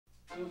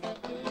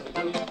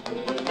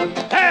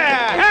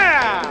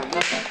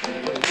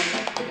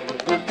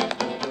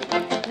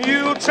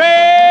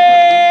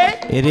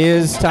It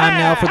is time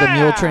now for the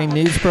Muletrain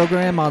News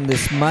Program on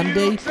this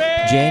Monday,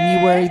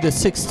 January the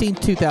 16th,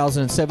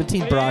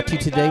 2017, brought to you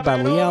today by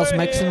Leal's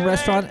Mexican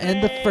Restaurant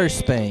and the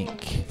First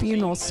Bank.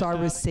 Funeral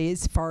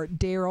services for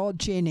Daryl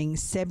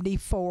Jennings,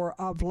 74,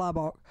 of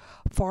Lubbock,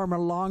 former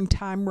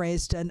longtime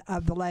resident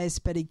of the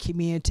Lasbuddy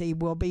community,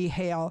 will be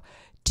held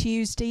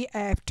Tuesday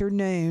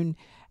afternoon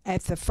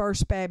at the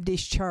First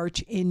Baptist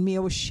Church in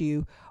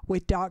Muleshoe,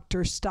 with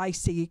Dr.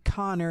 Stacy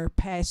Connor,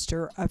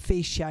 pastor,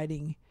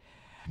 officiating.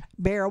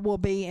 Burial will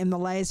be in the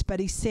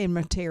Lasbuddy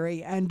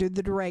Cemetery under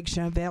the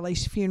direction of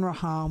Ellie's Funeral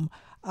Home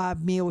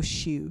of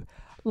Muleshoe.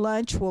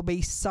 Lunch will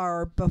be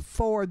served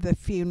before the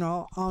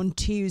funeral on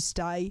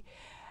Tuesday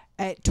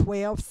at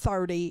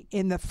 12:30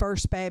 in the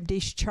First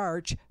Baptist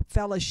Church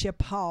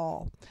Fellowship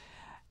Hall.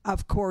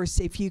 Of course,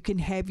 if you can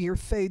have your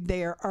food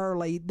there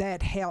early,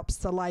 that helps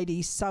the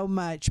ladies so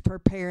much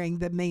preparing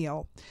the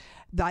meal.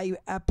 They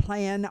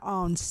plan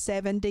on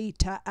 70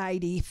 to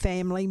 80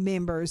 family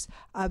members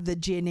of the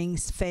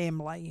Jennings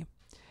family.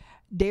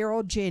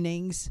 Daryl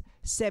Jennings,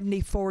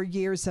 74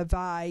 years of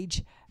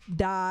age,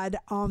 died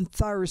on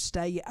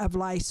Thursday of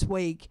last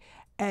week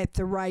at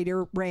the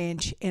Raider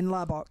Ranch in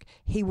Lubbock.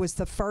 He was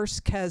the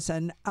first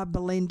cousin of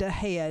Belinda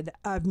Head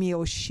of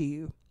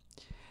Muleshoe.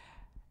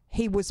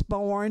 He was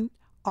born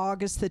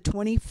August the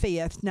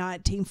 25th,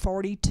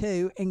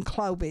 1942, in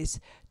Clovis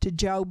to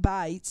Joe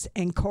Bates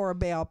and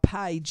Corabelle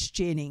Page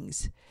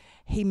Jennings.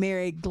 He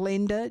married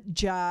Glenda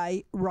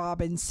J.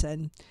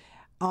 Robinson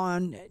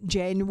on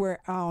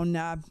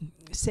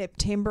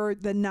September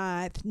the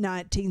 9th,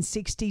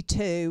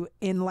 1962,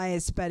 in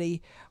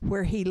Lasbuddy,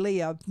 where he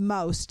lived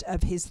most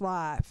of his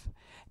life.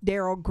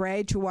 Daryl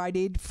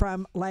graduated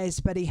from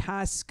Lasbuddy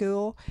High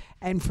School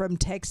and from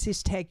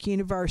Texas Tech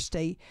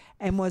University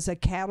and was a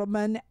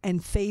cattleman and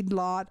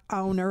feedlot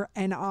owner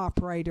and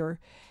operator.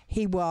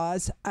 He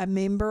was a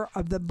member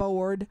of the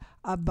board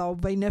of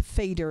Bovina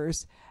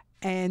Feeders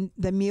and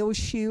the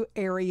Muleshoe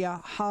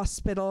Area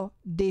Hospital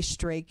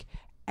District,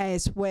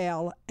 as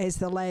well as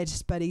the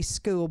Lasbuddy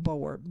School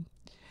Board.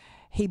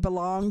 He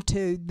belonged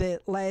to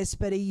the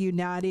Lasbuddy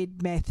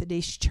United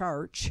Methodist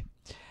Church.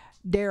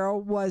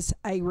 Daryl was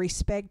a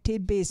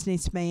respected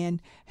businessman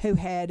who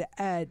had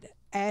an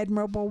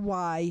admirable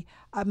way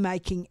of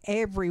making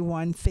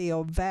everyone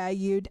feel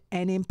valued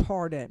and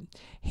important.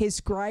 His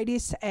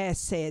greatest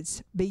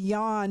assets,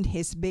 beyond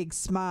his big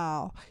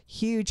smile,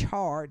 huge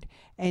heart,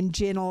 and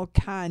gentle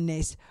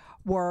kindness,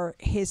 were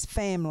his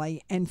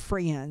family and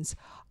friends.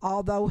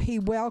 Although he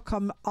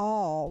welcomed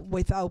all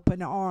with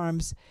open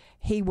arms,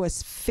 he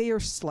was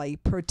fiercely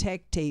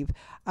protective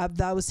of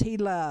those he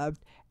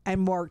loved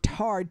and worked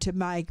hard to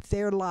make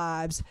their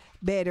lives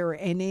better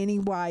in any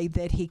way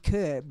that he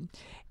could,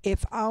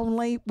 if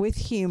only with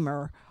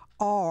humor,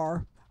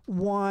 or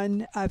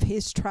one of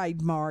his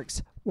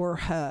trademarks were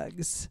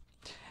hugs.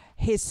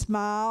 His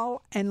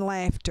smile and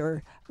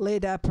laughter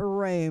lit up a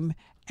room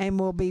and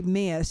will be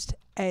missed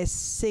as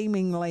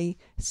seemingly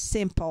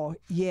simple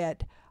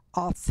yet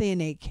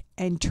authentic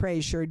and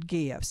treasured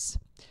gifts.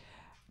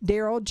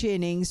 Daryl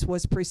Jennings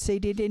was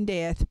preceded in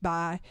death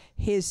by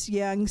his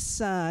young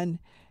son,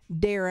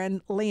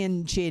 Darren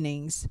Lynn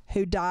Jennings,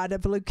 who died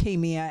of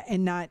leukemia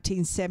in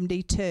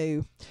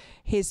 1972.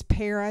 His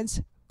parents,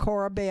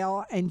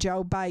 Corabelle and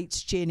Joe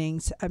Bates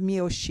Jennings of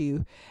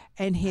Muleshoe,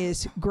 and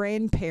his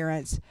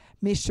grandparents,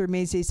 Mr. and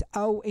Mrs.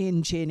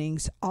 O.N.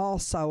 Jennings,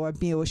 also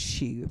of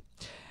Muleshoe.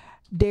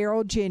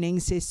 Daryl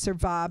Jennings is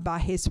survived by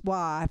his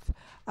wife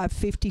of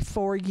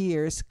 54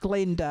 years,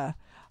 Glenda,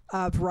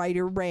 of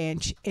Raider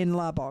Ranch in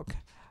Lubbock,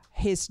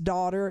 his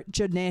daughter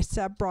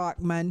Janessa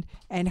Brockman,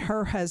 and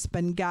her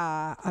husband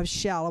Guy of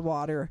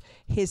Shallowater,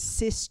 his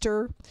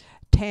sister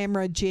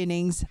Tamara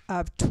Jennings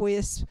of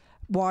Twist,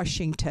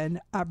 Washington,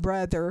 a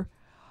brother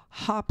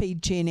Hoppy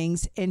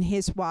Jennings, and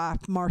his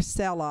wife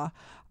Marcella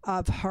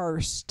of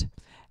Hurst,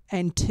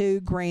 and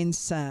two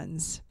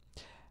grandsons,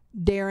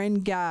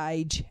 Darren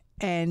Gage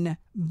and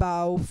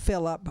Bo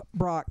Philip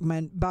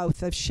Brockman,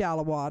 both of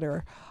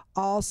Shallowater.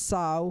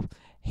 Also,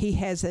 he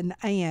has an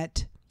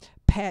aunt,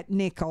 Pat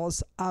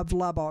Nichols of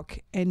Lubbock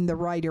and the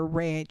Raider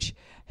Ranch,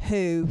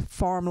 who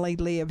formerly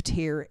lived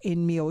here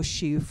in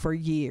Muleshoe for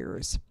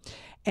years.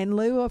 In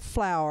lieu of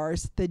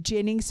flowers, the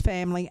Jennings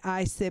family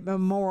asks that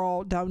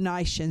memorial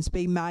donations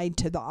be made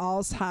to the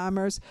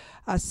Alzheimer's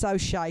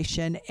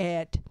Association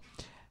at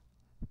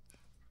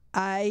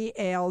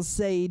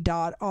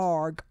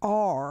alz.org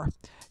or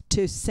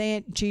to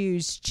St.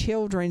 Jude's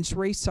Children's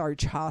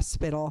Research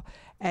Hospital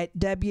at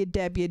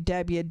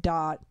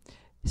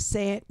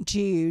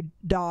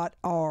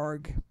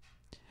www.stjude.org.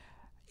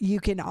 You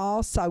can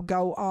also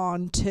go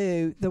on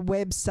to the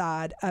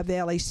website of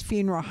Ellie's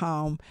Funeral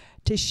Home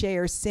to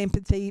share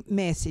sympathy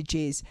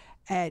messages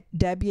at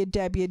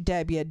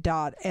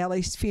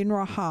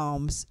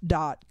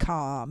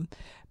www.elliesfuneralhomes.com.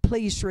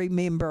 Please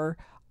remember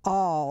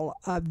all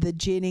of the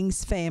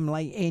Jennings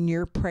family in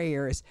your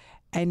prayers,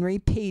 and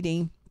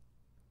repeating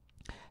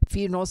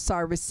funeral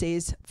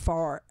services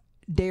for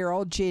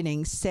Daryl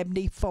Jennings,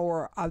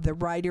 74, of the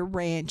Raider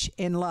Ranch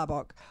in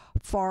Lubbock,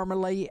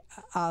 formerly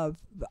of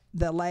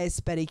the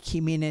Lasbuddy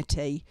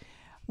community,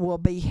 will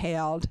be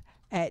held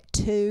at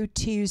 2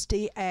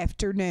 Tuesday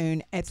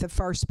afternoon at the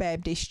First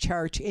Baptist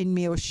Church in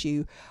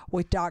Muleshoe,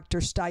 with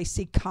Dr.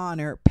 Stacy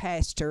Connor,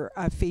 pastor,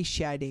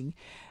 officiating.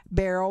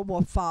 Burial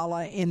will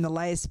follow in the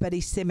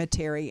Lasbuddy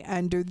Cemetery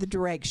under the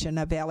direction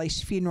of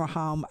Ellie's Funeral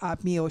Home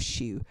of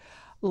Muleshoe.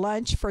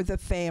 Lunch for the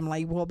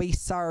family will be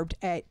served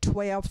at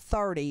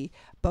 12:30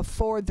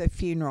 before the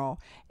funeral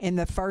in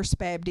the First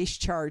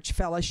Baptist Church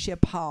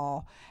Fellowship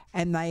Hall,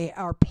 and they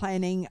are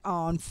planning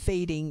on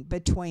feeding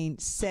between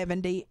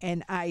 70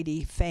 and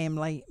 80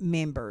 family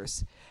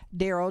members.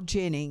 Daryl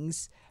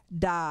Jennings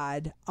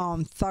died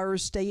on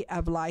Thursday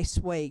of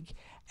last week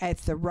at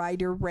the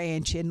Raider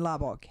Ranch in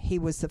Lubbock. He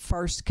was the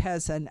first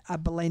cousin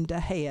of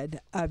Belinda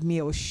Head of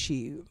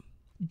Muleshoe.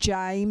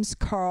 James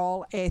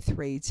Carl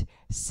Etheridge,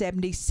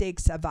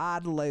 76, of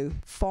Idalou,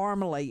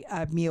 formerly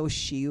of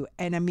Muleshoe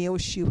and a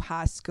Muleshoe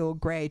High School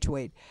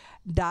graduate,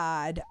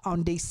 died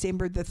on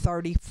December the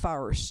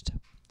 31st.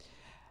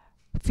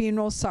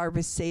 Funeral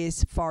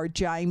services for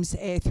James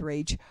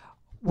Etheridge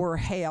were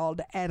held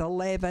at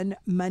 11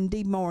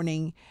 Monday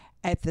morning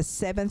at the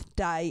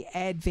Seventh-day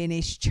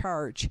Adventist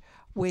Church,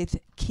 with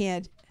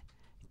Ken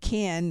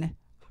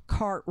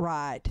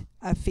Cartwright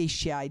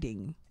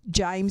officiating.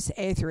 James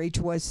Etheridge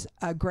was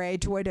a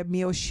graduate of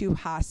Muleshoe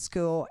High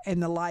School in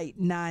the late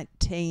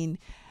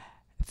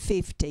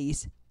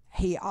 1950s.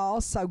 He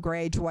also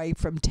graduated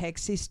from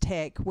Texas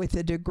Tech with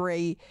a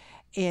degree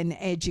in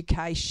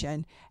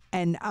education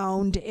and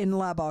owned in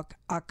Lubbock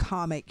a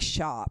comic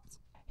shop.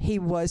 He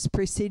was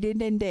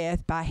preceded in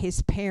death by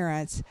his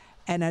parents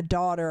and a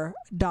daughter,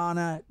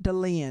 Donna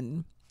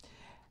DeLynn.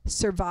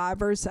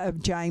 Survivors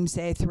of James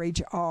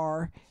Etheridge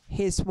are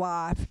his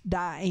wife,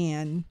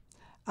 Diane,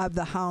 of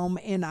the home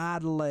in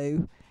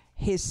Idalou,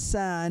 his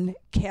son,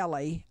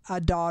 Kelly,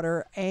 a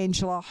daughter,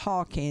 Angela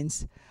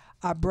Hawkins,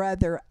 a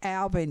brother,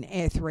 Alvin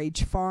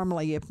Etheridge,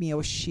 formerly of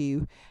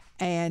Muleshoe,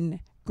 and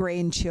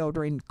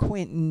grandchildren,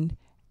 Quentin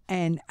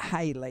and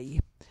Haley.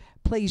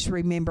 Please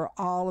remember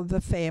all of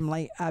the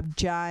family of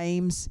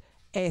James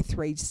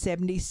Etheridge,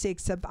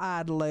 76, of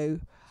Idalou,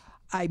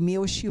 a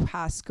Muleshoe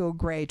High School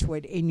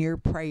graduate, in your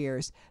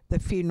prayers. The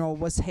funeral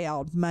was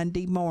held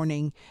Monday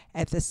morning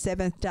at the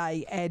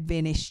Seventh-day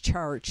Adventist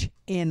Church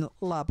in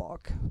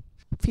Lubbock.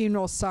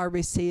 Funeral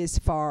services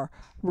for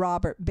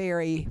Robert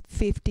Berry,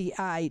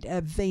 58,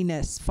 of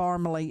Venus,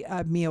 formerly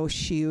of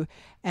Muleshoe,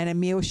 and a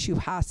Muleshoe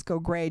High School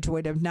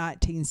graduate of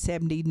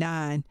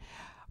 1979,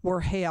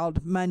 were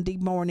held Monday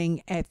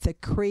morning at the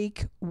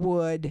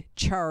Creekwood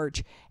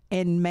Church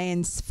in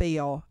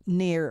Mansfield,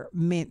 near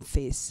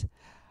Memphis.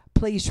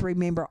 Please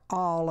remember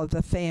all of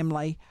the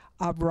family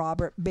of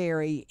Robert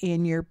Berry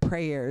in your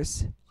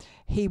prayers.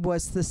 He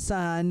was the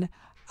son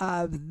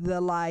of the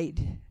late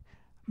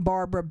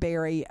Barbara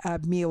Berry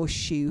of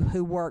Muleshoe,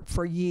 who worked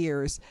for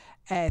years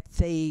at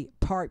the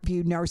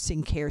Parkview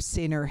Nursing Care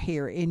Center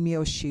here in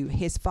Muleshoe.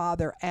 His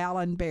father,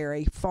 Alan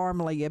Berry,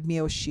 formerly of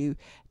Muleshoe,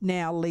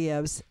 now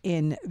lives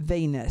in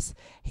Venus.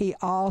 He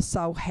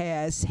also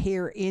has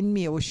here in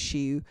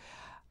Muleshoe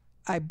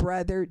a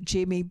brother,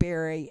 Jimmy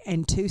Berry,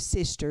 and two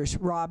sisters,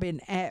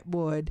 Robin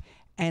Atwood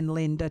and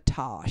Linda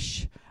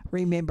Tosh.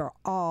 Remember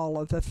all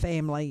of the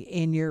family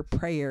in your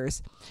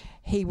prayers.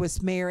 He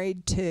was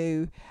married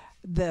to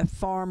the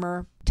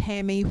farmer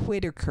Tammy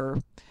Whitaker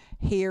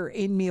here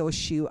in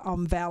Muleshoe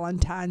on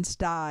Valentine's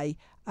Day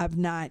of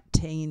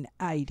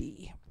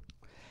 1980.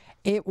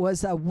 It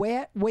was a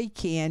wet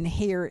weekend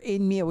here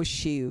in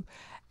Muleshoe,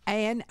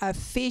 and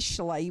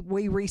officially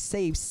we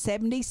received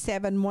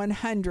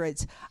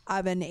 77/100ths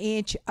of an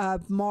inch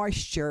of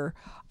moisture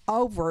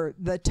over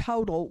the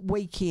total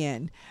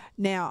weekend.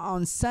 Now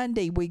on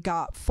Sunday we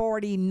got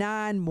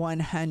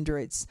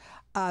 49/100ths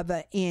of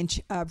an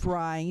inch of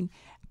rain.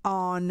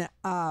 On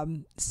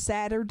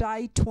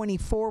Saturday,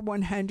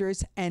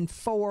 24/100ths, and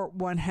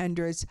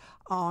 4/100ths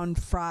on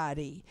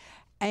Friday.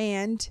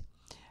 And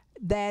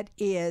that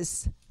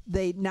is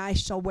the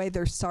National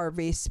Weather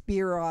Service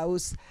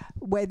Bureau's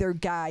weather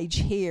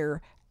gauge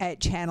here at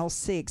Channel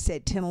 6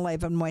 at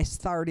 1011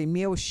 West 3rd in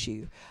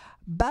Muleshoe.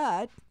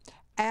 But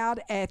out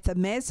at the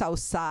Mezzo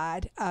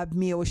side of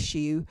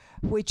Muleshoe,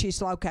 which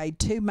is located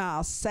 2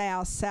 miles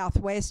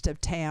southwest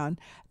of town,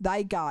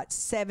 they got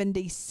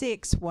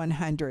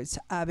 76/100ths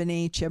of an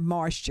inch of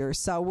moisture.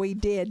 So we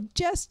did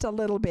just a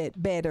little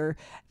bit better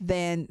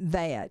than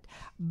that.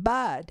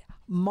 But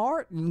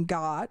Martin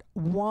got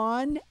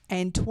 1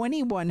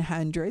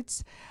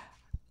 21/100ths,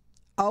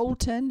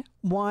 Olton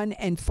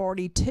 1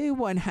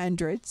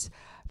 42/100ths,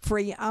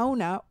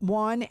 Freona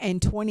 1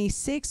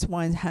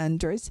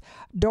 26/100ths,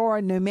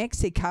 Dora, New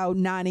Mexico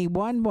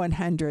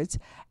 91/100ths,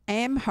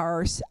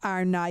 Amherst,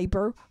 our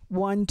neighbor,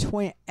 1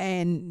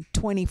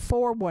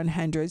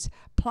 24/100ths,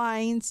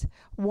 Plains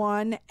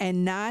 1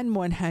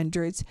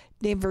 9/100ths,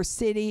 Denver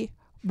City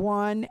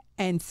 1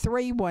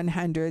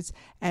 3/100ths,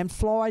 and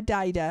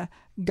Floridata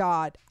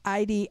got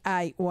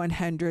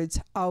 88/100ths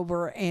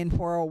over in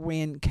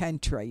Whirlwind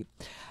Country.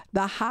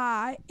 The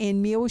high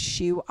in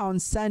Muleshoe on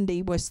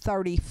Sunday was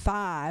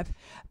 35.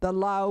 The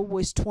low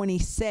was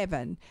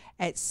 27.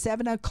 At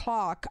 7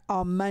 o'clock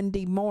on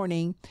Monday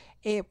morning,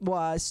 it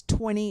was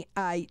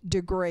 28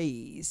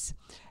 degrees.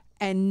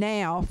 And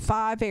now,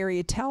 5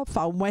 Area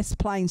Telephone, West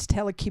Plains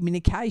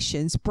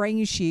Telecommunications,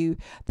 brings you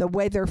the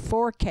weather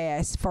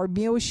forecast for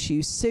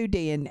Muleshoe,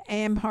 Soudan,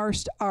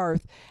 Amherst,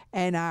 Earth,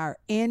 and our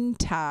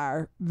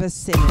entire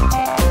vicinity.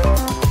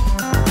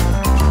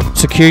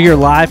 Secure your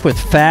life with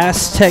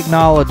fast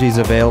technologies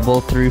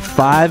available through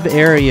 5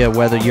 Area,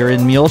 whether you're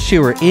in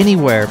Muleshoe or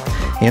anywhere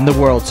in the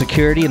world.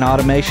 Security and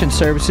automation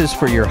services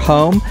for your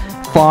home,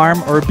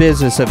 farm, or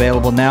business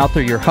available now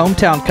through your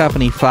hometown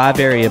company.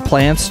 5 Area.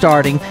 Plans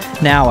starting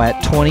now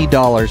at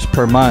 $20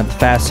 per month.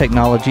 Fast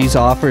Technologies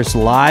offers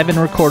live and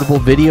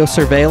recordable video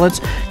surveillance.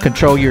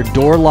 Control your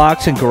door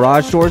locks and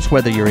garage doors,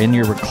 whether you're in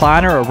your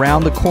recliner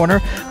around the corner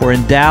or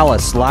in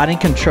Dallas. Lighting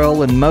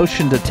control and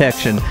motion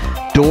detection.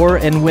 Door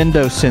and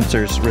window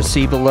sensors.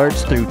 Receive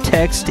alerts through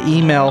text,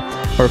 email,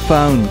 or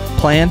phone.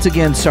 Plans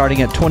again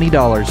starting at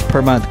 $20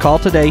 per month. Call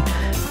today,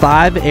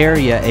 5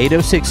 Area,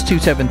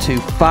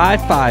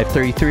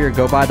 806-272-5533, or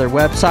go by their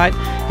website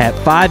at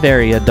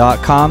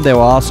 5area.com. They will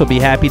also be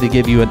happy to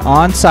give you an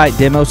on-site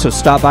demo, so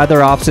stop by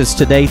their offices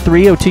today,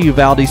 302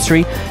 Uvalde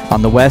Street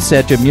on the west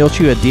edge of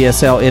Muleshoe. A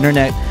DSL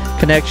internet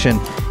connection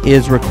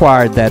is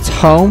required. That's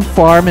home,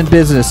 farm, and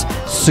business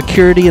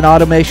security and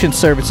automation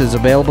services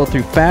available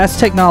through Fast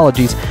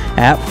Technologies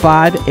at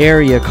 5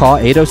 Area. Call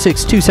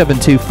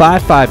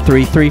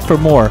 806-272-5533 for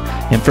more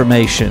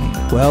information.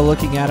 Well,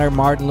 looking at our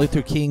Martin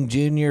Luther King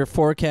Jr.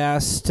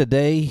 forecast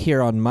today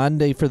here on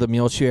Monday for the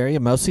Muleshoe area,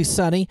 mostly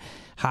sunny.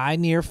 High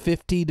near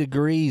 50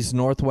 degrees,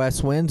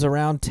 northwest winds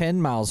around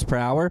 10 miles per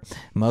hour.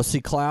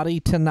 Mostly cloudy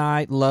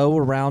tonight, low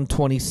around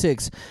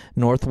 26.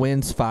 North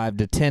winds 5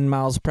 to 10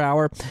 miles per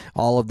hour.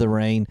 All of the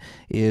rain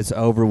is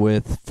over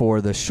with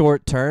for the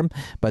short term.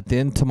 But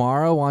then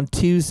tomorrow on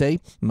Tuesday,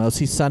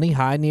 mostly sunny,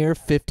 high near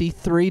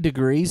 53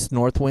 degrees.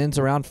 North winds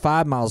around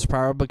 5 miles per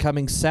hour,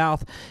 becoming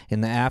south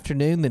in the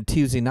afternoon. Then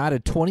Tuesday night, a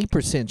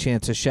 20%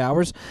 chance of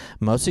showers.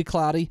 Mostly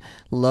cloudy,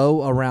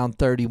 low around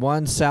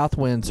 31. South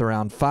winds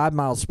around 5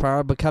 miles per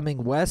hour,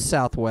 becoming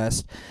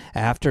west-southwest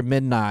after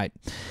midnight.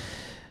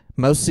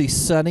 Mostly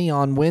sunny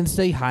on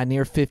Wednesday, high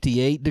near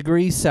 58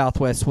 degrees.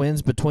 Southwest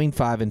winds between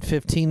 5 and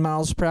 15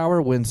 miles per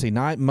hour. Wednesday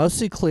night,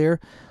 mostly clear,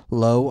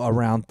 low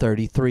around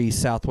 33.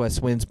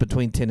 Southwest winds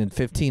between 10 and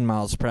 15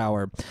 miles per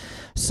hour.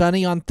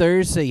 Sunny on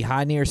Thursday,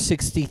 high near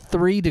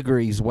 63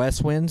 degrees.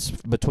 West winds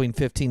between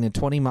 15 and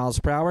 20 miles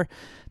per hour.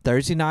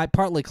 Thursday night,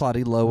 partly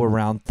cloudy, low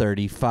around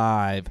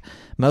 35.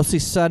 Mostly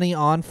sunny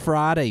on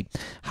Friday,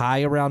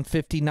 high around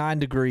 59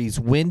 degrees.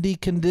 Windy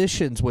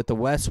conditions with the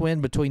west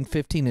wind between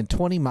 15 and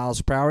 20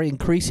 miles per hour,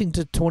 increasing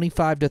to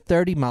 25 to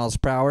 30 miles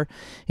per hour.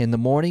 In the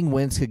morning,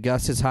 winds could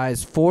gust as high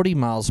as 40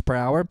 miles per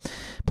hour.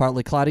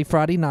 Partly cloudy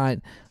Friday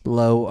night,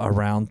 low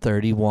around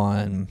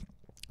 31.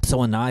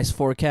 So a nice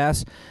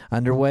forecast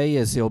underway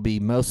as it'll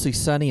be mostly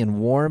sunny and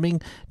warming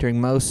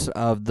during most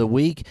of the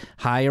week.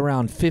 High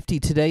around 50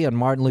 today on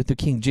Martin Luther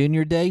King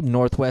Jr. Day.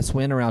 Northwest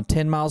wind around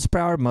 10 miles per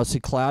hour, mostly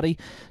cloudy.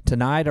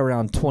 Tonight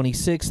around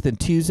 26. Then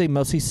Tuesday,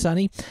 mostly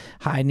sunny.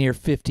 High near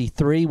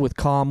 53 with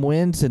calm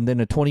winds, and then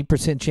a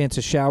 20% chance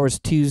of showers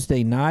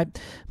Tuesday night.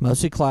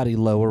 Mostly cloudy,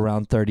 low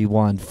around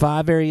 31.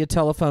 5 Area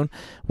Telephone,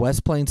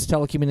 West Plains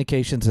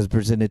Telecommunications has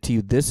presented to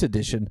you this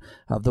edition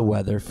of the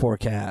weather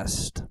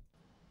forecast.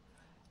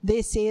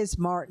 This is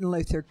Martin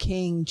Luther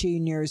King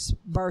Jr.'s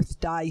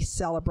birthday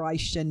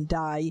celebration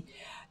day.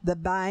 The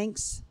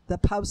banks, the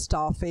post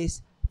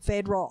office,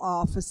 federal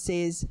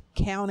offices,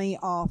 county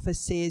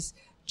offices,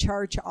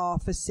 church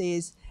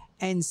offices,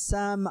 and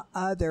some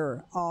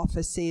other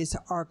offices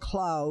are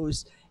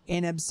closed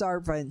in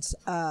observance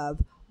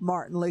of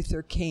Martin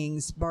Luther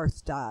King's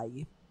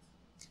birthday.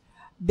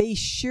 Be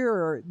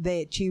sure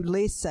that you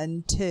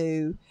listen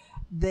to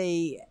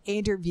the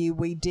interview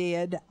we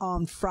did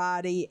on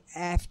Friday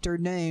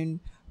afternoon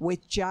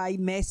with Jay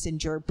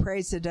Messenger,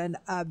 president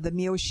of the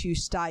Muleshoe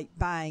State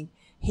Bank.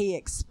 He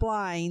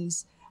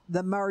explains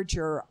the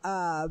merger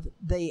of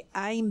the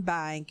AIM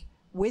Bank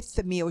with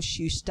the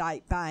Muleshoe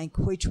State Bank,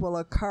 which will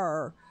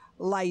occur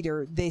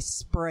later this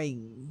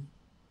spring.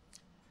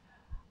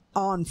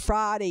 On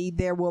Friday,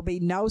 there will be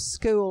no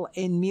school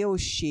in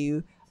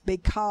Muleshoe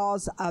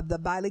because of the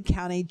Bailey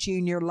County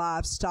Junior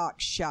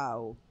Livestock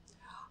Show.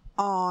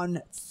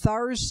 On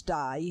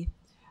Thursday,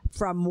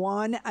 from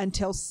 1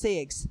 until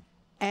 6,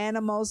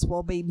 animals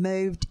will be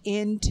moved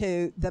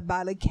into the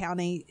Bailey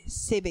County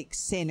Civic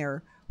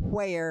Center,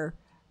 where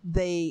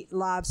the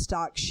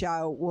livestock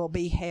show will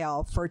be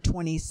held for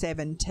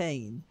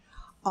 2017.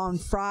 On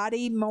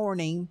Friday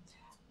morning,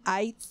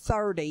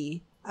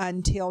 8:30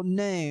 until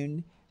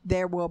noon,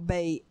 there will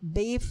be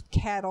beef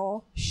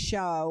cattle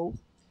show,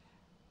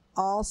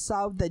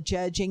 also the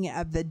judging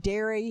of the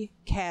dairy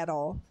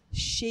cattle,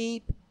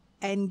 sheep,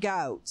 and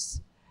goats.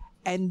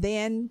 And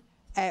then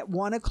at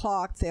 1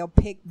 o'clock, they'll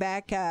pick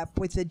back up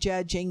with the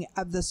judging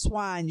of the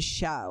swine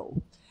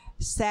show.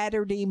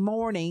 Saturday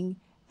morning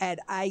at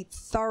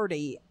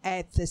 8:30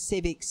 at the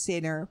Civic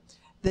Center.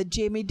 The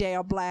Jimmy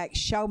Dale Black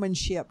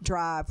Showmanship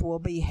Drive will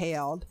be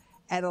held.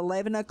 At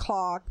 11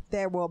 o'clock,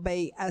 there will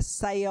be a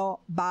sale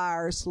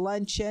buyers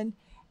luncheon,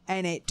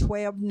 and at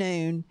 12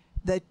 noon,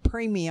 the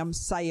premium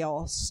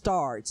sale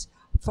starts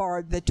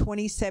for the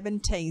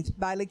 2017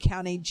 Bailey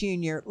County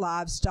Junior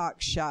Livestock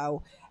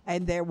Show,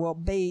 and there will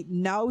be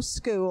no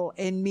school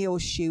in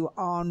Muleshoe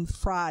on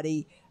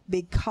Friday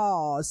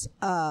because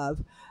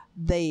of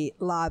the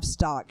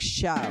livestock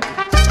show.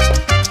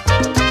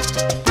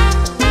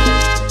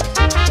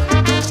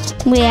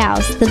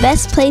 Leal's, the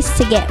best place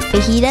to get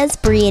fajitas,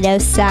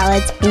 burritos,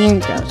 salads,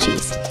 and grilled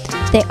cheese.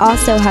 They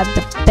also have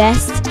the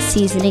best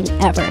seasoning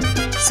ever.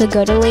 So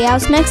go to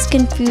Leal's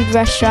Mexican Food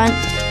Restaurant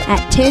at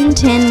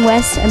 1010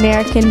 West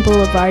American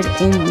Boulevard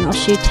in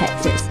Muleshoe,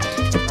 Texas.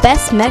 The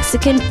best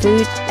Mexican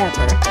food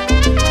ever.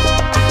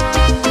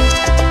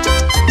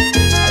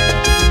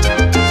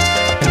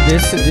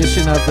 This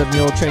edition of the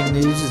Muletrain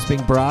News is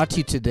being brought to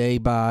you today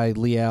by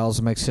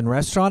Leal's Mexican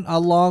Restaurant,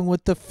 along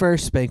with the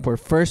First Bank, where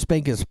First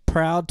Bank is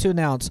proud to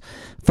announce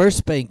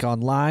First Bank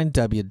Online,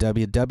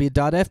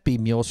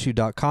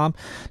 www.fbmuleshoe.com.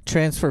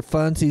 Transfer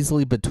funds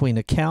easily between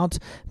accounts,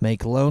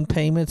 make loan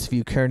payments,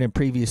 view current and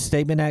previous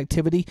statement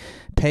activity,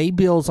 pay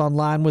bills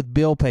online with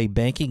Bill Pay,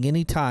 banking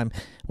anytime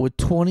with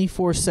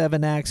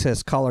 24/7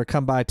 access. Call or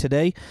come by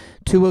today,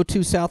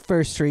 202 South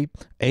First Street,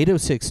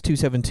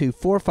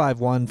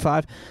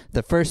 806-272-4515.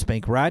 The First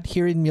Bank right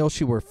here in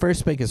Muleshoe, where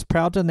First Bank is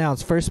proud to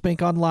announce First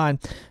Bank Online,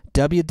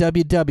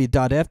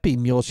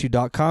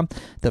 www.fbmuleshoe.com.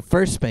 The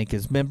First Bank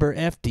is member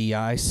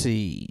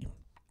FDIC.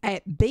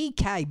 At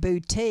BK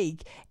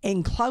Boutique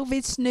in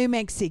Clovis, New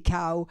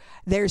Mexico,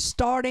 they're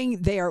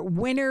starting their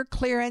winter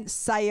clearance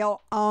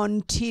sale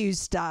on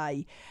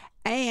Tuesday.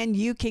 And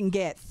you can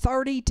get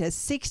 30 to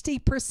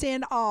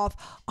 60% off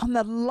on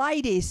the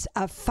latest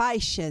of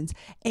fashions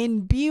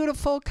in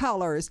beautiful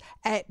colors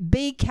at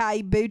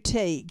BK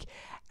Boutique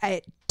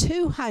at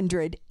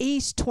 200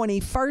 East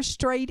 21st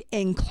Street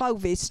in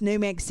Clovis, New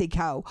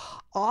Mexico.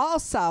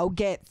 Also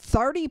get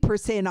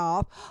 30%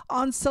 off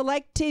on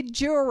selected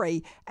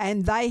jewelry,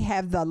 and they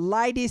have the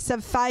latest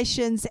of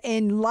fashions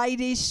in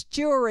latest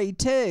jewelry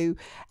too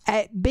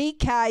at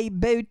BK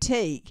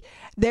Boutique.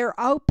 They're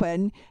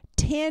open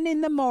 10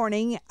 in the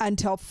morning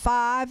until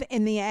 5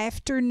 in the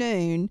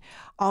afternoon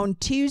on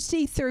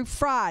Tuesday through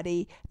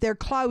Friday. They're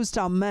closed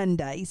on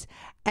Mondays,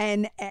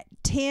 and at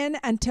 10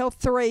 until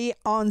 3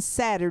 on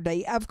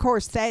Saturday. Of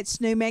course, that's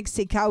New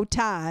Mexico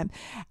time.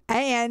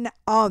 And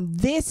on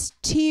this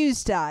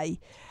Tuesday,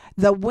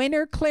 the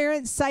winter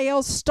clearance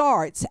sale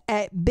starts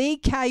at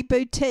BK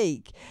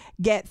Boutique.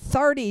 Get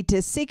 30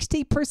 to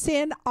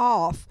 60%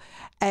 off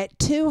at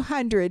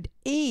 200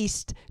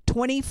 East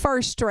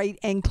 21st Street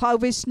in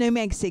Clovis, New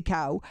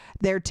Mexico.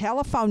 Their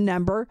telephone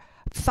number,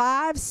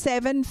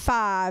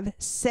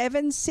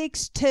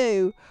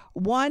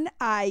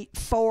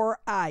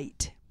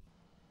 575-762-1848.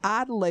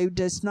 Idalou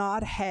does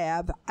not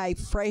have a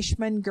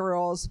freshman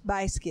girls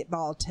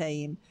basketball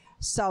team,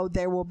 so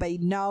there will be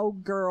no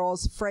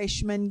girls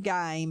freshman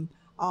game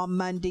on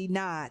Monday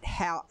night.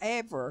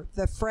 However,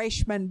 the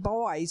freshman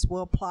boys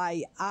will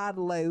play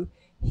Idalou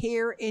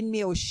here in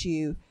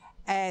Muleshoe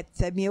at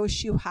the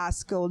Muleshoe High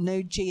School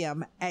new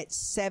gym at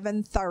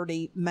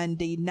 7:30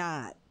 Monday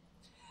night.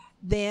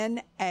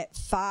 Then at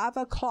 5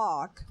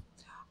 o'clock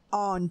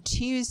on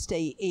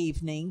Tuesday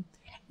evening,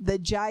 the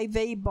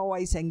JV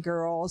boys and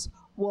girls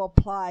will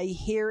play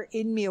here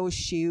in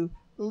Muleshoe,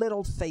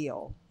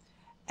 Littlefield.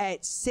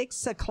 At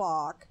 6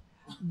 o'clock,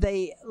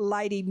 the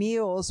Lady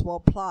Mules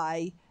will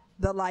play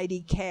the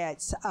Lady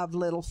Cats of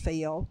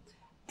Littlefield.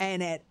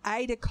 And at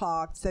 8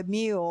 o'clock, the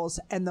Mules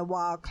and the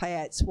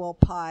Wildcats will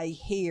play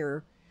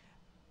here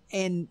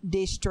in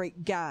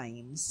district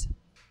games.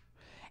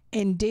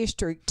 In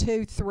District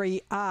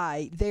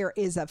 2-3I, there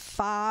is a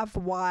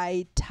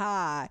 5-way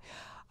tie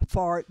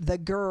for the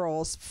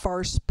girls'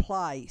 first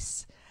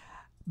place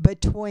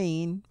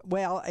between,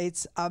 well,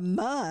 it's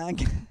among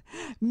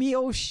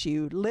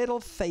Muleshoe,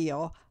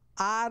 Littlefield,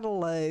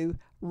 Idalou,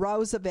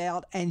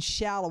 Roosevelt, and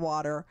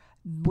Shallowater.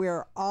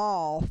 We're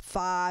all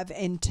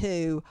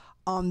 5-2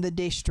 on the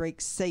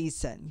district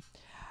season.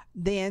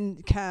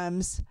 Then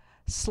comes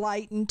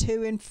Slayton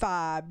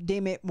 2-5,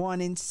 Dimmitt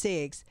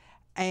 1-6,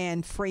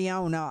 and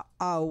Freona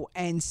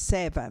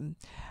 0-7.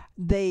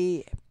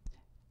 The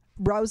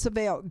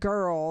Roosevelt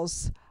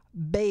girls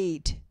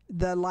beat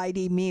the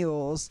Lady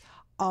Mules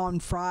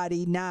on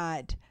Friday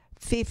night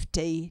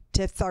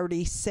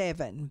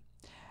 50-37.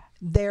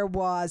 There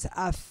was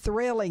a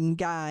thrilling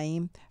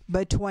game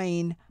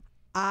between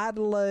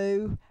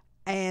Idalou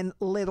and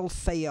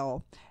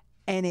Littlefield,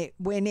 and it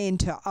went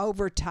into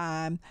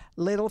overtime.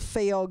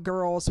 Littlefield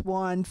girls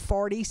won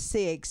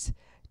 46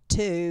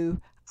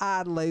 to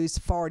Idalou's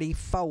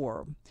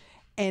 44.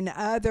 In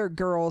other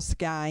girls'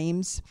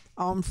 games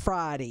on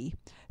Friday,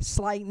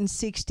 Slayton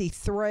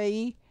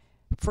 63,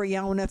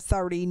 Freona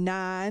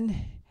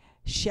 39,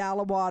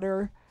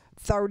 Shallowater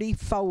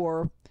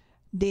 34,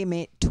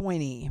 Dimmitt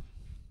 20.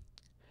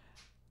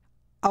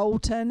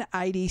 Olton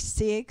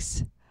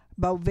 86,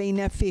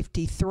 Bovina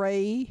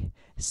 53,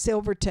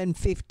 Silverton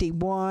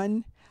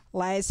 51,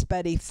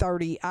 Lasbuddy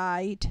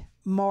 38,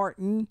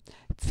 Martin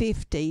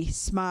 50,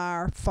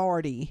 Smyre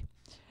 40,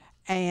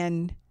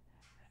 and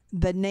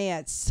the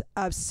nets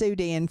of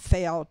Sudan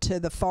fell to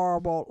the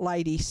Farwell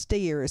Lady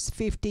Steers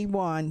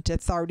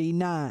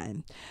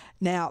 51-39.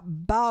 Now,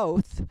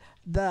 both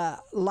the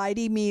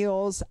Lady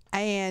Mules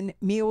and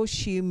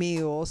Muleshoe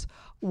Mules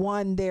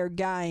won their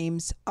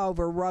games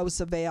over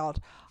Roosevelt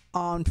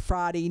on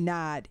Friday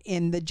night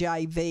in the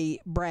JV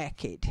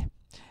bracket.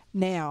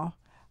 Now,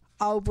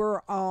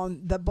 over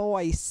on the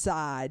boys'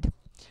 side,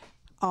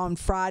 on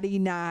Friday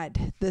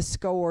night, the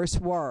scores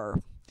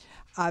were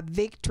a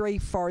victory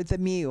for the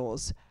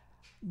Mules.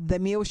 The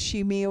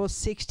Muleshoe Mules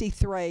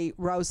 63,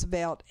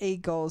 Roosevelt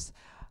Eagles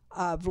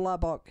of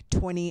Lubbock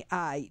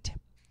 28.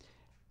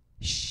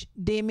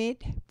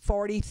 Dimmitt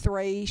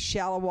 43,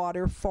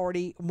 Shallowater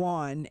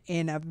 41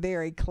 in a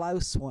very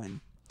close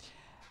one.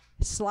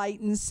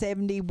 Slayton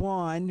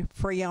 71,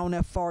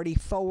 Freona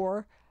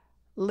 44,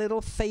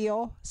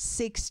 Littlefield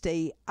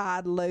 60,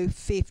 Idlew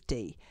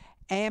 50.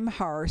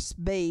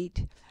 Amherst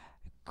beat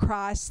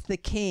Christ the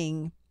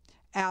King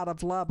out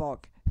of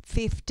Lubbock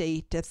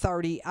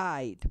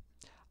 50-38.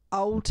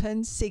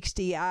 Olton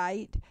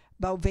 68,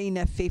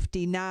 Bovina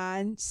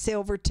 59,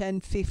 Silverton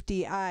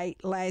 58,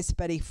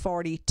 Lasbuddy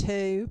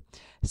 42,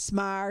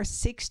 Smyre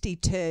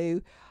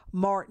 62,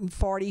 Martin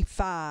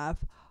 45,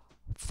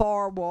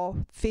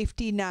 Farwell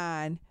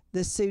 59,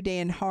 the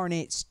Sudan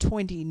Hornets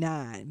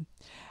 29.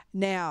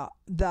 Now,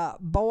 the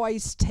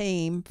boys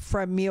team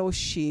from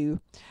Muleshoe,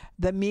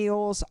 the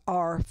Mules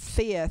are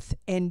 5th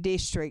in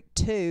District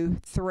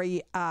 2,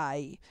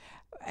 3A,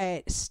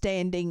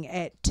 standing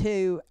at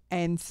 2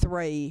 and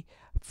 3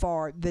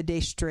 for the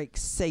district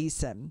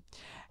season.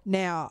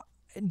 Now,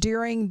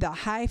 during the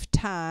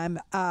halftime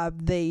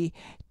of the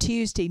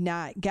Tuesday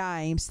night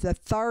games, the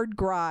 3rd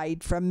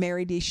grade from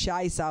Mary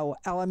DeShazo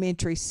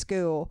Elementary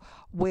School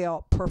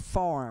will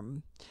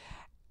perform.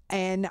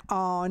 And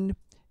on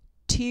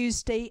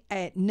Tuesday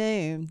at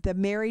noon, the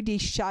Mary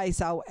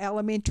DeShazo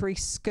Elementary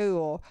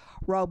School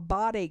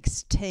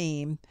robotics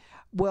team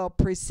will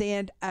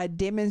present a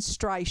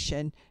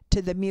demonstration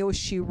to the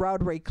Muleshoe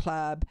Rotary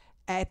Club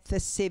at the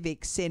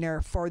Civic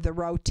Center for the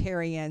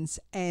Rotarians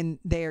and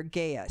their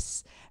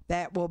guests.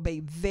 That will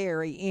be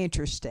very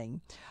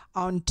interesting.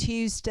 On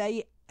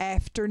Tuesday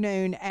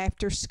afternoon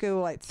after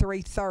school at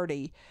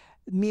 3:30,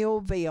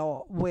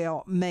 Muleville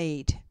will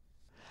meet.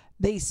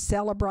 The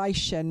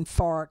celebration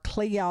for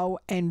Cleo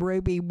and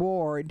Ruby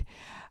Ward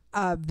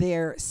of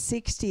their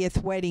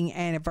 60th wedding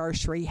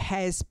anniversary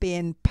has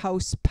been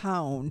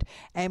postponed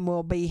and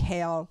will be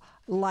held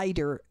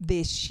later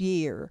this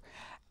year.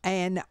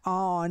 And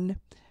on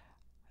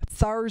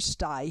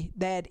Thursday,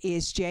 that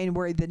is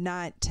January the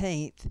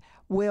 19th,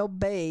 will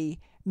be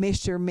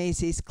Mr. and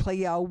Mrs.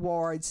 Cleo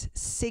Ward's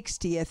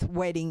 60th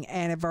wedding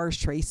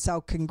anniversary.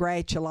 So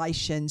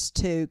congratulations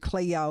to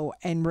Cleo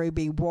and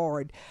Ruby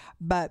Ward.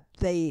 But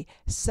the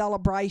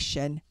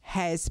celebration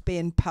has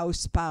been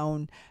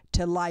postponed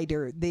to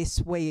later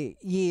this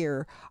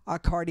year,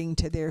 according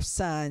to their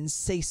son,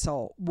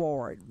 Cecil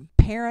Ward.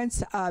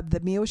 Parents of the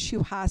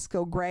Muleshoe High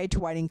School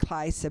graduating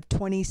class of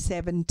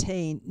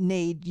 2017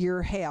 need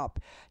your help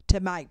to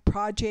make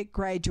project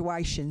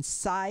graduation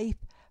safe,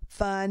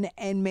 fun,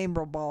 and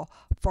memorable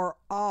for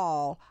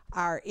all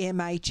our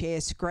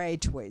MHS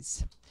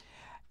graduates.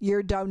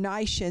 Your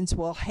donations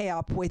will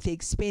help with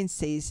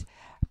expenses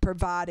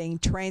providing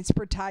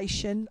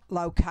transportation,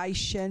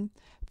 location,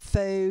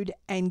 food,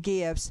 and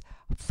gifts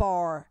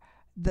for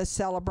the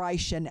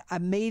celebration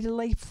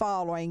immediately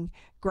following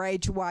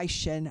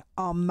graduation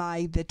on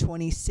May the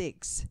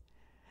 26th.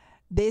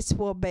 This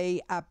will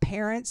be a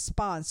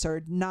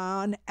parent-sponsored,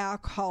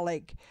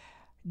 non-alcoholic,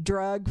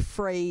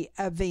 drug-free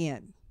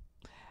event.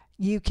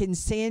 You can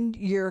send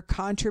your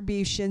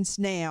contributions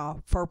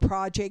now for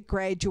Project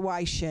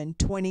Graduation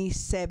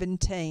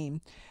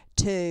 2017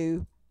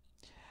 to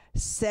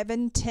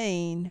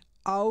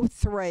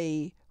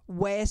 1703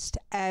 West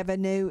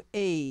Avenue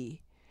E.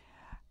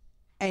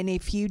 And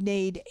if you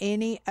need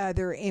any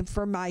other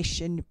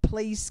information,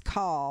 please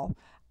call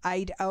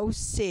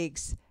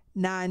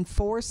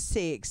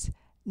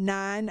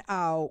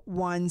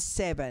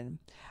 806-946-9017.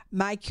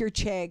 Make your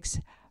checks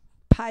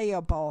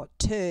payable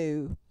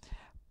to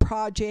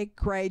Project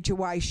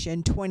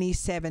Graduation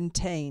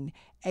 2017.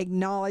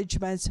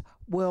 Acknowledgments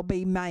will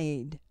be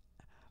mailed,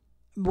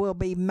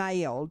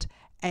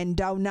 and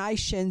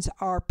donations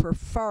are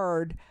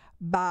preferred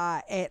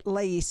by at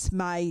least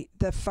May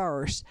the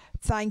 1st.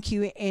 Thank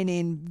you in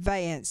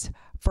advance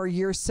for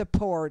your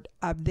support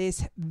of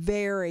this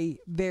very,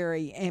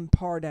 very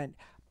important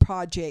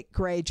project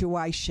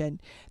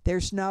graduation.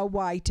 There's no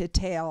way to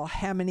tell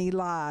how many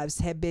lives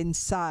have been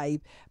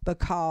saved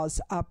because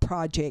of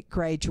project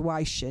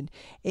graduation.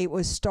 It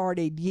was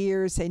started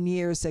years and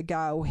years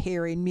ago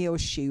here in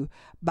Muleshoe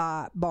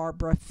by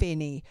Barbara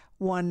Finney,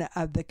 one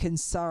of the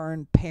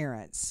concerned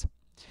parents.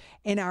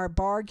 In our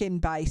bargain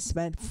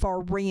basement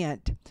for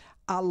rent,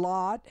 a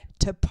lot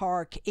to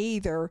park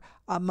either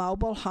a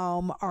mobile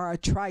home or a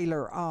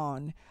trailer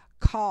on.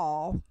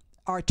 Call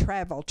or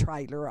travel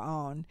trailer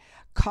on.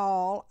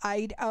 Call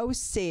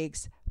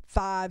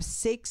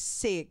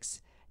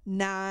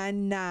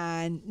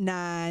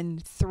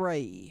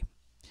 806-566-9993.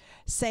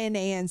 St.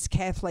 Anne's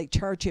Catholic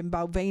Church in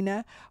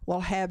Bovina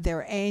will have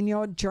their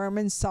annual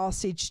German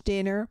sausage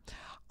dinner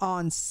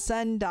on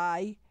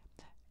Sunday,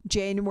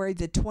 January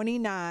the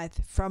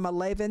 29th from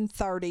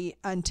 11:30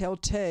 until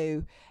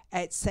 2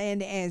 at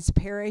St. Anne's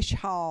Parish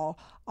Hall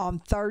on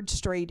 3rd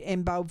Street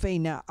in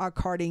Bovina,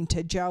 according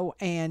to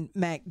Joanne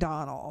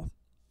McDonald.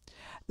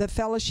 The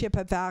Fellowship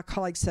of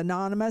Alcoholics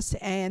Anonymous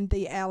and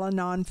the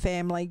Al-Anon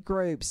family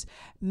groups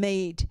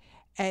meet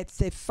at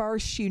the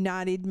First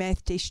United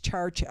Methodist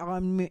Church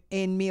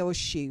in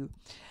Muleshoe.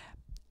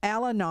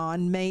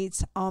 Al-Anon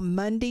meets on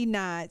Monday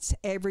nights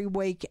every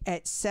week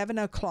at 7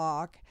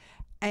 o'clock,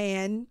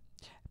 and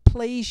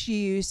please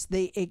use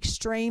the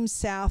extreme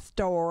south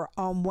door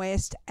on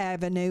West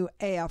Avenue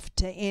F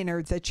to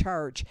enter the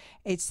church.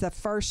 It's the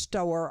first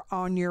door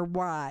on your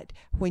right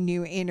when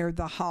you enter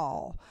the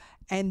hall.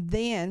 And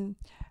then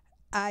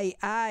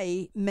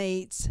AA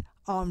meets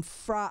on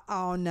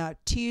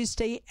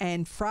Tuesday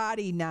and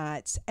Friday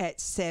nights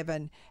at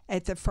 7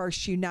 at the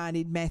First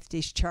United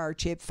Methodist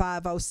Church at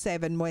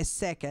 507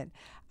 West 2nd.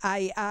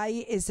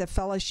 AA is a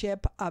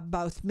fellowship of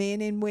both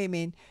men and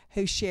women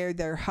who share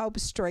their hope,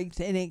 strength,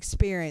 and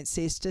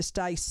experiences to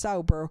stay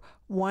sober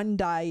one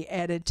day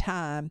at a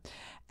time.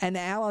 And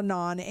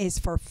Al-Anon is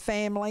for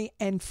family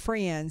and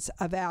friends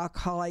of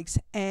alcoholics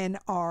and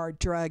or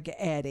drug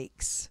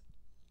addicts.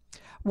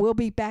 We'll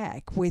be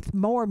back with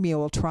more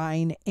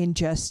Muletrain in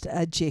just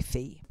a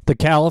jiffy. The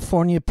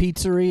California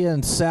Pizzeria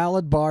and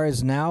Salad Bar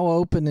is now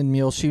open in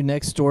Muleshoe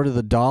next door to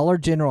the Dollar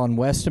General on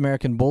West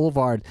American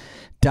Boulevard.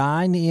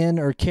 Dine in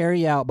or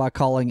carry out by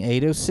calling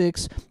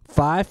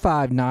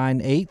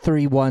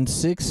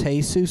 806-559-8316.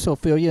 Jesus,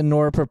 Ophelia, and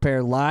Nora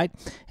prepare light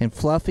and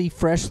fluffy,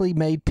 freshly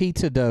made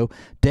pizza dough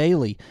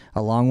daily,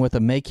 along with a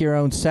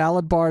make-your-own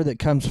salad bar that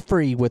comes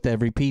free with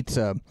every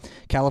pizza.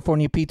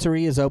 California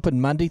Pizzeria is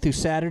open Monday through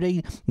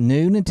Saturday,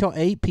 noon until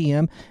 8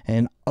 p.m.,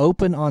 and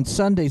open on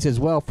Sundays as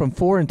well from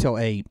 4 until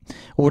 8.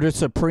 Order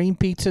supreme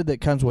pizza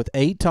that comes with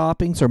 8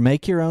 toppings or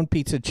make your own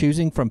pizza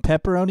choosing from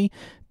pepperoni,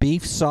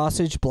 beef,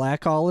 sausage,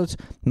 black olives,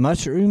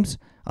 mushrooms,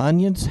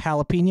 onions,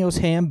 jalapenos,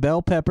 ham,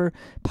 bell pepper,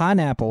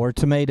 pineapple, or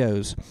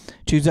tomatoes.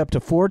 Choose up to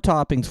 4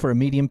 toppings for a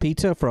medium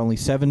pizza for only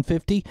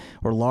 $7.50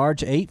 or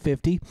large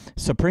 $8.50.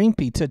 Supreme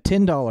pizza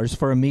 $10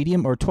 for a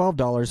medium or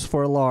 $12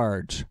 for a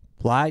large.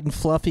 Light and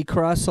fluffy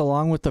crusts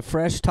along with the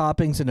fresh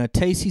toppings and a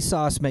tasty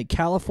sauce make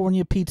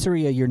California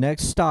Pizzeria your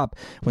next stop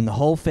when the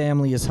whole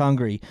family is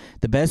hungry.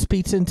 The best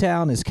pizza in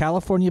town is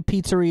California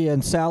Pizzeria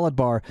and Salad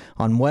Bar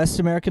on West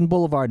American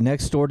Boulevard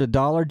next door to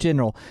Dollar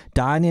General.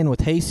 Dine in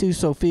with Jesus,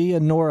 Sophia,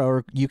 and Nora,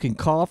 or you can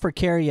call for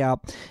carryout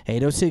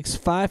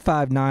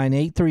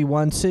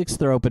 806-559-8316.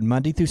 They're open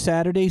Monday through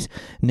Saturdays,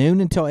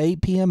 noon until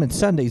 8 p.m. and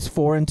Sundays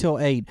 4 until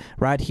 8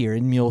 right here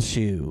in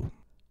Muleshoe.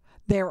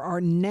 There are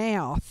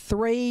now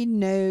 3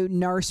 new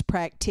nurse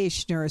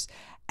practitioners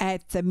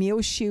at the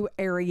Muleshoe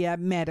Area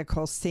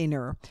Medical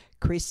Center: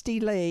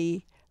 Christy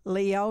Lee,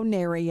 Leo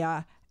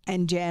Neria,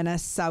 and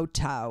Janice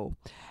Soto.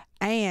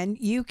 And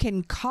you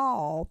can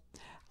call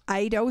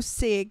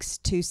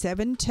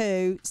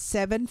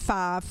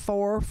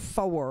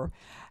 806-272-7544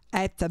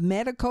 at the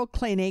Medical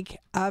Clinic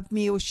of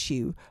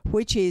Muleshoe,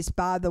 which is,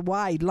 by the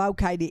way,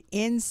 located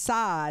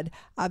inside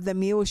of the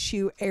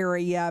Muleshoe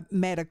Area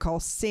Medical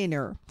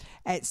Center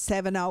at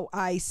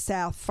 708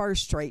 South 1st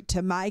Street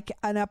to make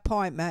an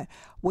appointment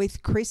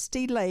with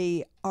Christy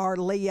Lee or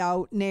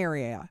Leo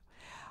Neria.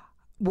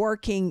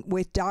 Working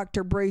with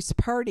Dr. Bruce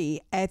Purdy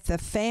at the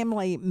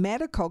Family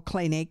Medical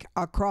Clinic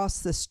across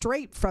the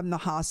street from the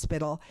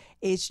hospital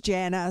is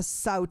Jana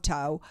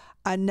Soto,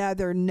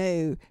 another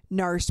new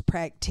nurse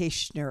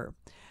practitioner.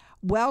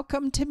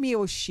 Welcome to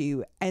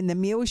Muleshoe and the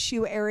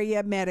Muleshoe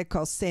Area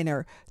Medical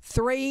Center.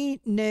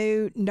 3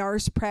 new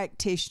nurse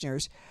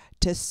practitioners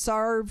to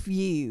serve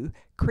you: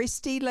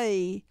 Christy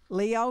Lee,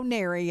 Leo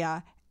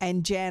Neria,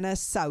 and Jana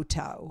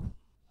Soto.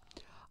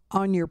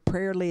 On your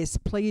prayer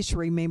list, please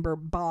remember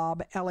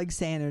Bob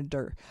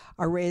Alexander,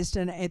 a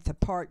resident at the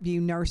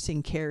Parkview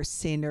Nursing Care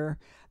Center,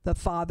 the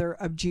father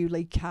of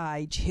Julie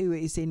Cage, who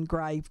is in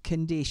grave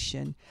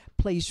condition.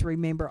 Please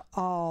remember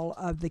all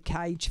of the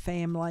Cage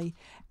family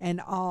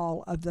and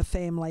all of the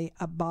family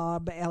of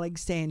Bob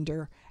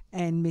Alexander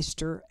and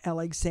Mr.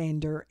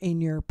 Alexander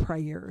in your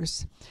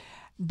prayers.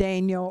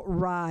 Daniel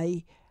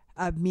Ray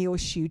of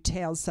Muleshoe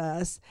tells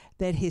us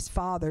that his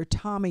father,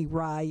 Tommy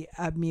Ray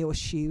of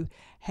Muleshoe,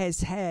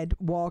 has had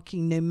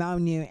walking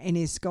pneumonia and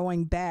is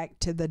going back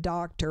to the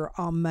doctor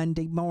on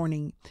Monday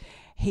morning.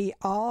 He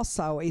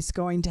also is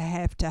going to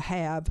have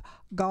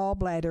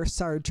gallbladder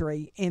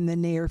surgery in the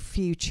near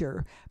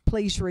future.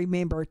 Please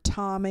remember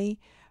Tommy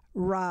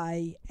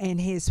Ray and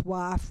his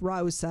wife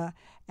Rosa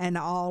and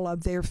all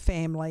of their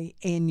family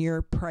in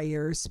your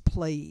prayers,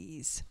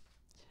 please.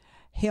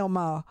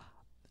 Hilma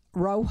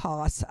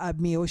Rojas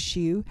of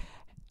Muleshoe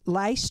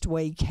last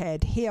week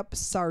had hip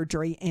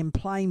surgery in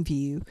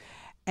Plainview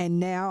and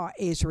now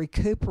is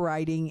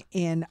recuperating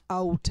in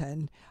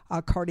Olton,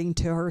 according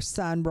to her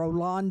son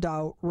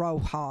Rolando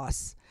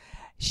Rojas.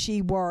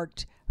 She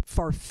worked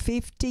for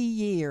 50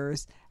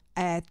 years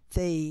at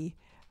the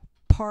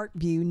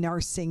Parkview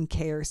Nursing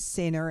Care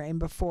Center and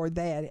before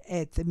that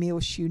at the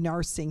Muleshoe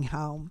Nursing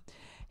Home.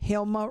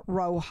 Hilma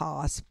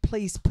Rojas,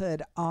 please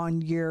put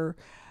on your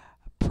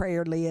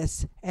prayer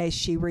list as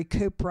she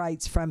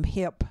recuperates from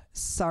hip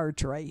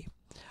surgery.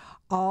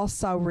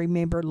 Also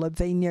remember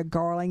Lavinia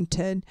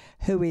Garlington,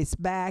 who is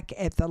back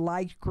at the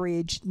Lake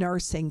Ridge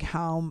Nursing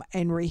Home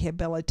and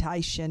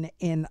Rehabilitation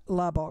in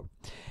Lubbock,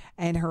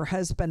 and her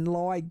husband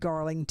Lloyd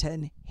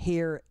Garlington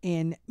here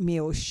in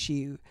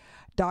Muleshoe.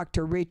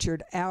 Dr.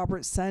 Richard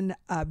Albertson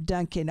of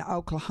Duncan,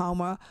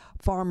 Oklahoma,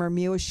 former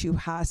Muleshoe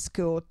High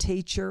School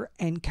teacher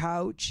and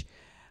coach,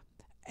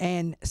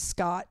 and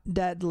Scott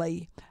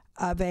Dudley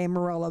of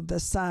Amarillo, the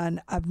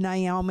son of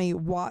Naomi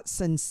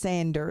Watson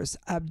Sanders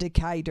of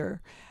Decatur.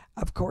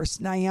 Of course,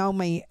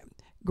 Naomi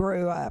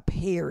grew up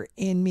here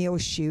in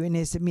Muleshoe and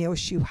is a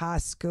Muleshoe High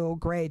School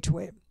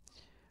graduate.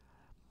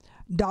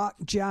 Doc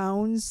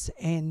Jones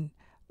and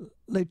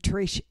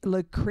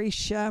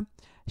Lucretia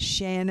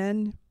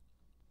Shannon,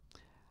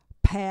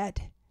 Pat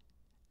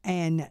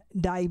and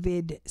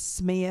David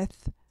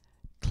Smith,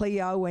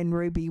 Cleo and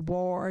Ruby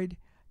Ward,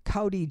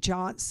 Cody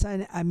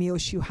Johnson, a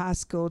Muleshoe High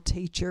School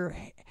teacher,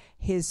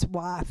 his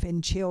wife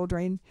and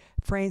children,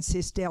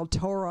 Francis Del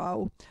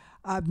Toro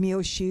of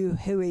Muleshoe,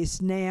 who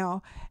is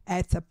now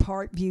at the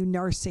Parkview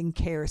Nursing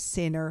Care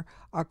Center,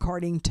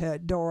 according to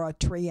Dora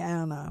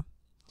Triana.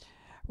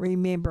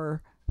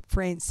 Remember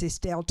Francis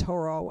Del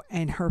Toro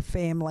and her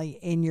family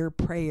in your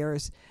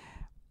prayers.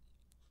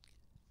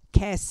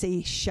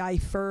 Cassie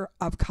Schaefer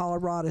of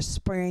Colorado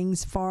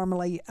Springs,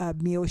 formerly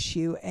of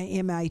Muleshoe,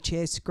 an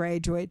MHS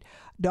graduate,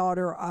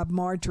 daughter of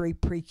Marjorie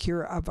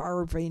Precure of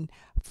Irving,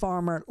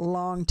 former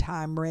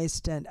longtime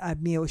resident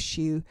of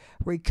Muleshoe,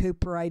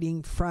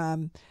 recuperating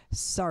from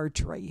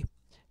surgery.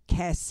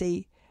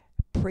 Cassie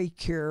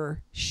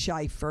Precure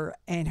Schaefer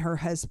and her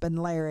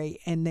husband Larry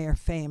and their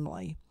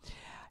family.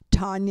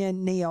 Tanya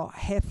Neal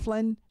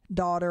Heflin,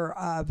 daughter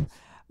of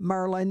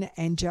Merlin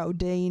and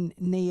Jodine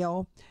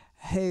Neal,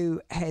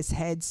 who has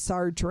had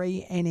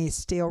surgery and is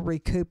still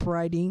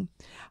recuperating.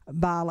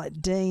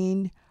 Violet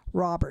Dean,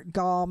 Robert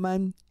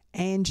Gallman,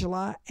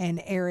 Angela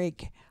and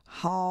Eric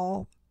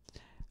Hall,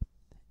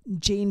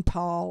 Jean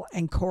Paul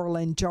and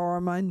Corlin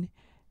Jarman,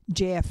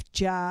 Jeff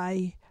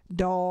J.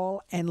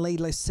 Doyle and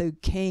Leela Sue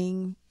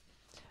King,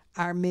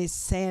 our Miss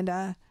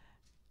Santa,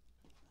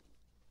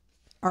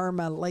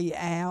 Irma Lee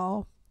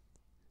Al,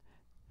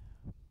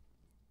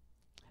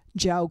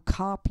 Joe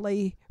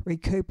Copley,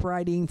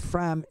 recuperating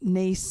from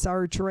knee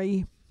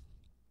surgery.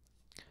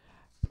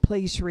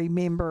 Please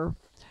remember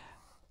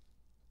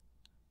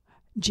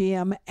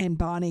Jim and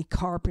Bonnie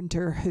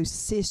Carpenter, whose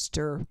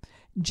sister,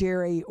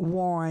 Jerry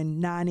Warren,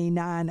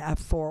 99 of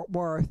Fort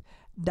Worth,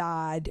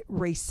 died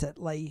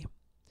recently.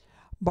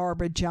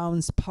 Barbara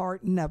Jones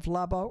Parton of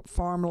Lubbock,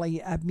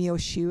 formerly of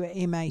Muleshoe,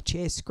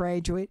 MHS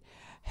graduate,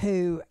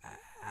 who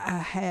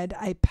had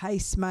a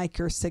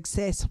pacemaker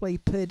successfully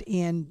put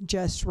in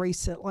just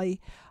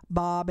recently.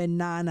 Bob and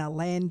Nina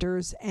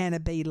Landers, Anna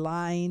B.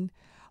 Lane,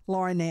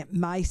 Laurinette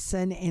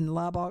Mason in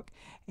Lubbock,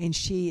 and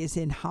she is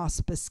in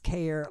hospice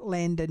care.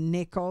 Landon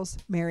Nichols,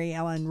 Mary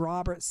Ellen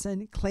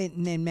Robertson,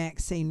 Clinton and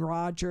Maxine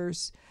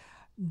Rogers,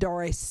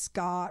 Doris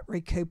Scott,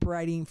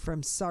 recuperating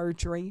from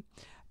surgery,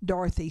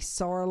 Dorothy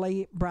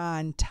Sorley,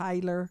 Brian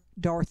Taylor,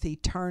 Dorothy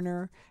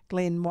Turner,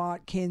 Glenn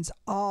Watkins,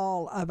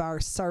 all of our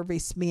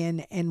servicemen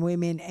and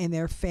women and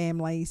their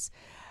families,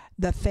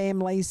 the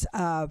families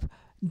of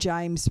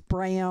James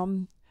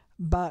Brown,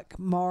 Buck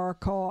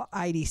Markle,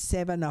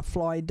 87 of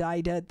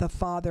Floydada, the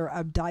father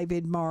of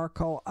David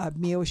Markle of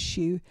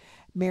Muleshoe,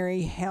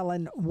 Mary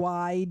Helen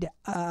Wade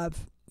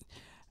of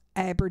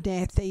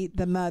Abernathy,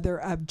 the mother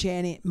of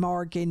Janet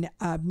Morgan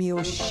of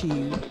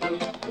Muleshoe.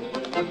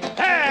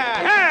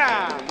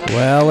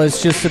 Well,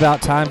 it's just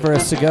about time for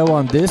us to go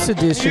on this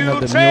edition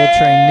of the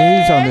Muletrain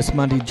News on this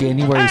Monday,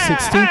 January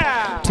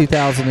 16th,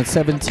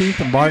 2017,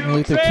 the Martin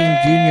Luther King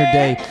Jr.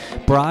 Day,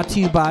 brought to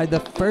you by the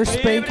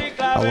First Bank,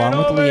 along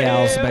with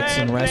Leal's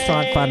Mexican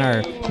Restaurant. Find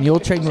our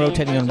Muletrain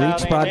rotating on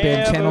Reach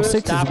Broadband Channel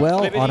 6 as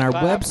well on our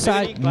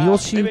website,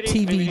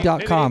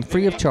 muleshoetv.com,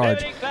 free of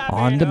charge,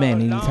 on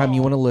demand anytime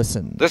you want to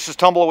listen. This is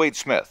Tumbleweed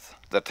Smith,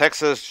 the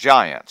Texas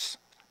Giants.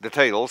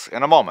 Details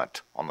in a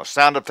moment on The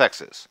Sound of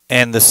Texas.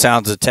 And The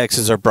Sounds of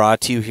Texas are brought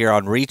to you here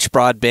on Reach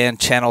Broadband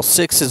Channel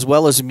 6 as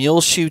well as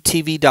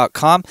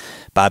MuleshoeTV.com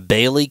by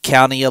Bailey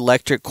County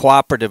Electric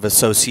Cooperative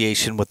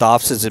Association with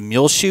offices in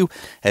Muleshoe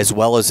as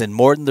well as in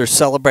Morton. They're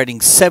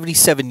celebrating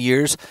 77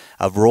 years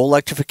of rural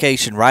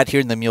electrification right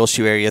here in the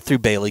Muleshoe area through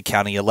Bailey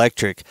County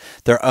Electric.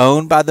 They're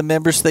owned by the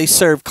members they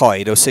serve. Call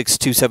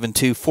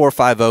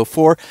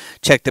 806-272-4504.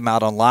 Check them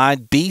out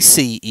online,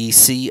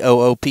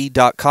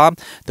 bcecoop.com.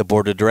 The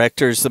board of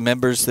directors, the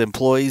members, the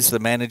employees, the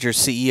manager,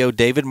 CEO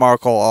David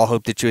Markle all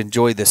hope that you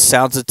enjoy the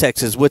Sounds of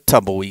Texas with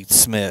Tumbleweed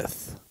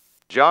Smith.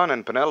 John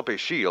and Penelope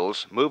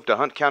Shields moved to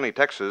Hunt County,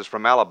 Texas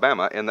from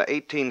Alabama in the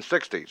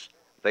 1860s.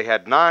 They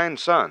had 9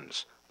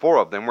 sons. 4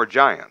 of them were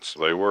giants.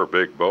 They were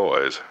big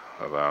boys,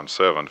 around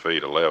 7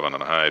 feet 11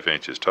 and a half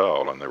inches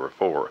tall, and there were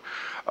 4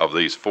 of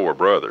these 4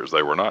 brothers.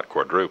 They were not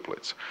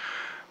quadruplets,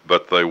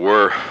 but they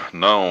were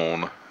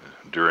known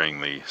during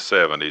the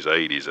 70s,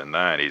 80s, and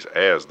 90s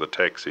as the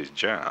Texas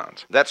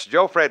Giants. That's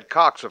Joe Fred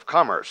Cox of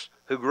Commerce,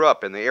 who grew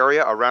up in the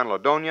area around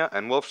Ladonia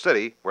and Wolf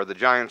City where the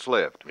Giants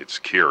lived. It's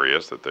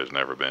curious that there's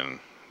never been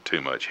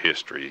too much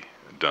history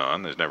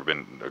done. There's never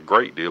been a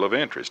great deal of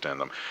interest in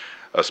them,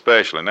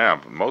 especially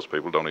now. Most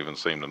people don't even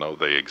seem to know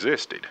they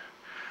existed.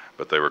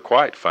 But they were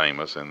quite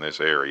famous in this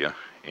area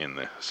in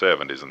the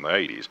 70s and the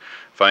 80s,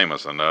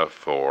 famous enough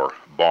for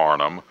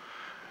Barnum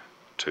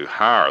to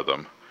hire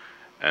them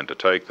and to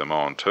take them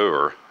on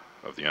tour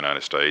of the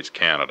United States,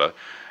 Canada,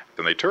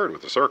 and they toured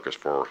with the circus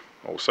for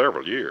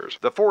several years.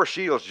 The 4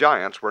 Shields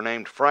giants were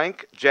named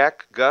Frank,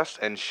 Jack, Gus,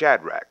 and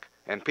Shadrach,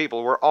 and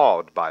people were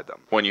awed by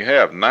them. When you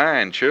have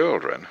 9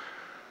 children,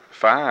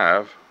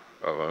 5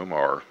 of whom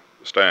are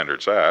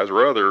standard size,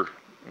 rather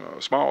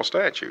small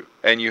stature,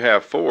 and you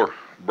have 4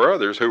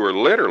 brothers who are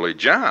literally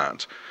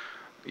giants,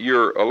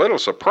 you're a little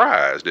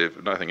surprised,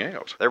 if nothing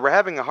else. They were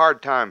having a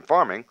hard time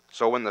farming,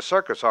 so when the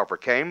circus offer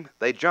came,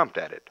 they jumped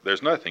at it.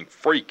 There's nothing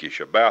freakish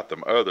about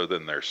them other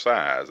than their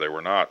size. They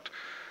were not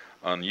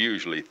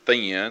unusually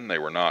thin, they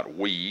were not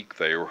weak,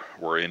 they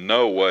were in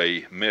no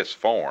way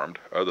misformed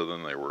other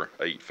than they were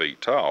 8 feet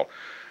tall.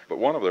 But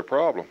one of their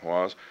problems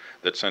was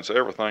that since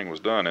everything was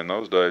done in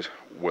those days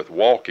with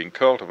walking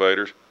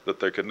cultivators, that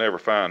they could never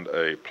find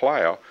a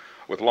plow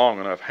with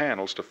long enough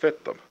handles to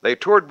fit them. They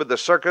toured with the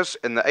circus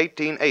in the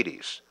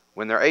 1880s,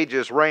 when their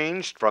ages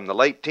ranged from the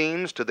late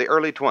teens to the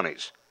early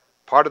 20s.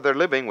 Part of their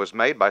living was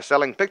made by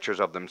selling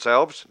pictures of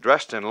themselves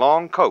dressed in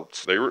long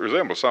coats. They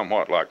resemble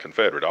somewhat like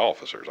Confederate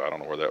officers. I don't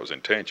know whether that was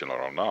intentional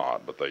or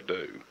not, but they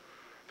do.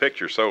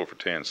 Pictures sold for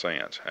 10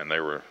 cents, and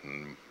there were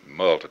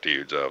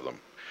multitudes of them.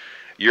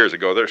 Years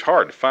ago, there's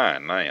hard to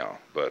find now,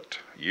 but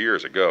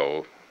years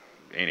ago,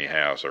 any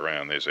house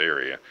around this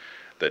area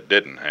that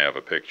didn't have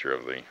a picture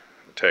of the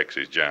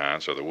Texas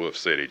Giants or the Wolf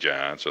City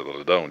Giants or the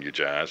Ladonia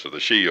Giants or the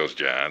Shields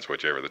Giants,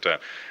 whichever the time,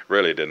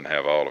 really didn't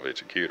have all of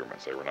its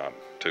accoutrements. They were not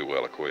too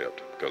well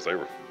equipped because they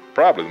were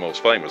probably the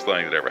most famous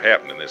thing that ever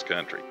happened in this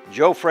country.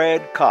 Joe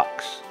Fred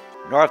Cox,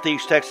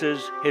 Northeast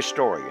Texas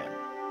historian.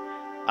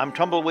 I'm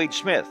Tumbleweed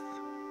Smith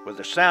with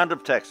the Sound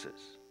of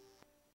Texas.